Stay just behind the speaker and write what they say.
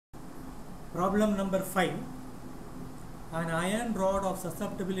Problem number 5. An iron rod of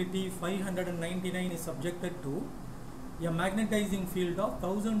susceptibility 599 is subjected to a magnetizing field of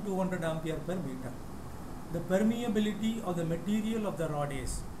 1200 ampere per meter. The permeability of the material of the rod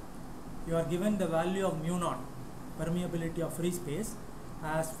is, you are given the value of mu naught, permeability of free space,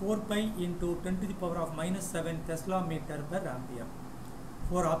 as 4 pi into 10 to the power of minus 7 Tesla meter per ampere.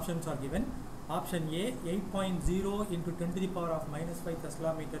 4 options are given. Option A, 8.0 into 10 to the power of minus 5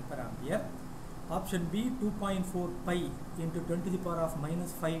 Tesla meter per ampere. Option B, 2.4 pi into 10 to the power of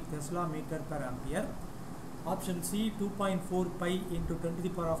minus 5 Tesla meter per ampere. Option C, 2.4 pi into 10 to the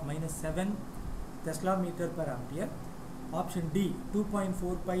power of minus 7 Tesla meter per ampere. Option D,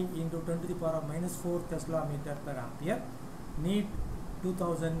 2.4 pi into 10 to the power of minus 4 Tesla meter per ampere. NEET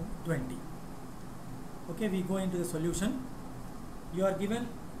 2020. Okay, we go into the solution. You are given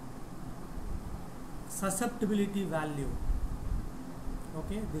susceptibility value.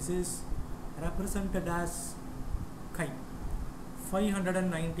 Okay, this is represented as chi,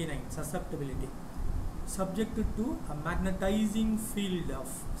 599 susceptibility, subjected to a magnetizing field of,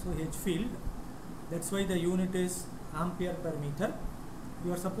 so H field, that's why the unit is ampere per meter.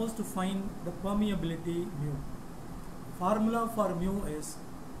 You are supposed to find the permeability mu. Formula for mu is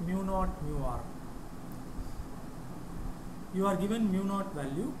mu naught mu r. You are given mu naught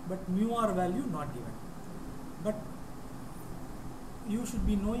value, but mu r value not given. But you should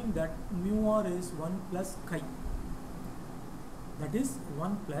be knowing that mu r is 1 plus chi. That is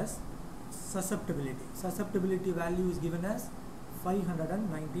 1 plus susceptibility. Susceptibility value is given as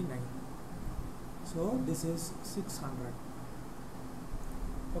 599. So this is 600.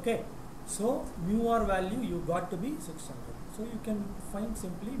 Okay. So mu r value you got to be 600. So you can find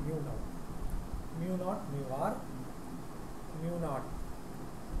simply mu naught. Mu naught mu r. Mu naught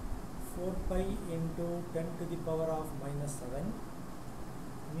 4 pi into 10 to the power of minus 7.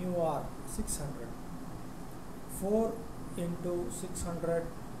 Mu r 600. 4 into 600,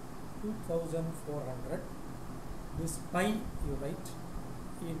 2400. This pi you write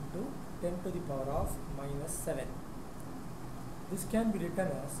into 10 to the power of minus 7. This can be written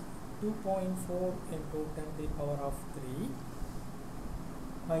as 2.4 into 10 to the power of 3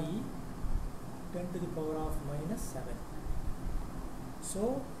 pi 10 to the power of minus 7.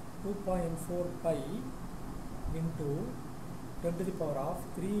 So 2.4 pi into 10 to the power of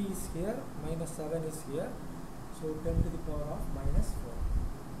 3 is here, minus 7 is here, so 10 to the power of minus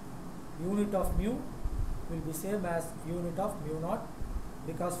 4. Unit of mu will be same as unit of mu naught,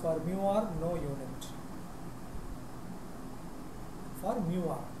 because for mu r no unit. For mu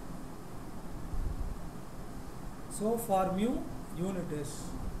r. So for mu, unit is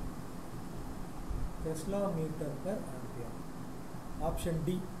Tesla meter per ampere. Option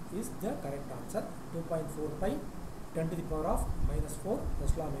D is the correct answer. 2.4 pi 10 to the power of minus 4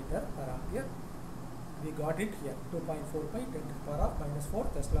 Tesla meter per ampere. We got it here. 2.4 pi 10 to the power of minus 4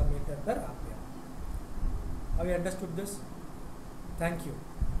 Tesla meter per ampere. Have you understood this? Thank you.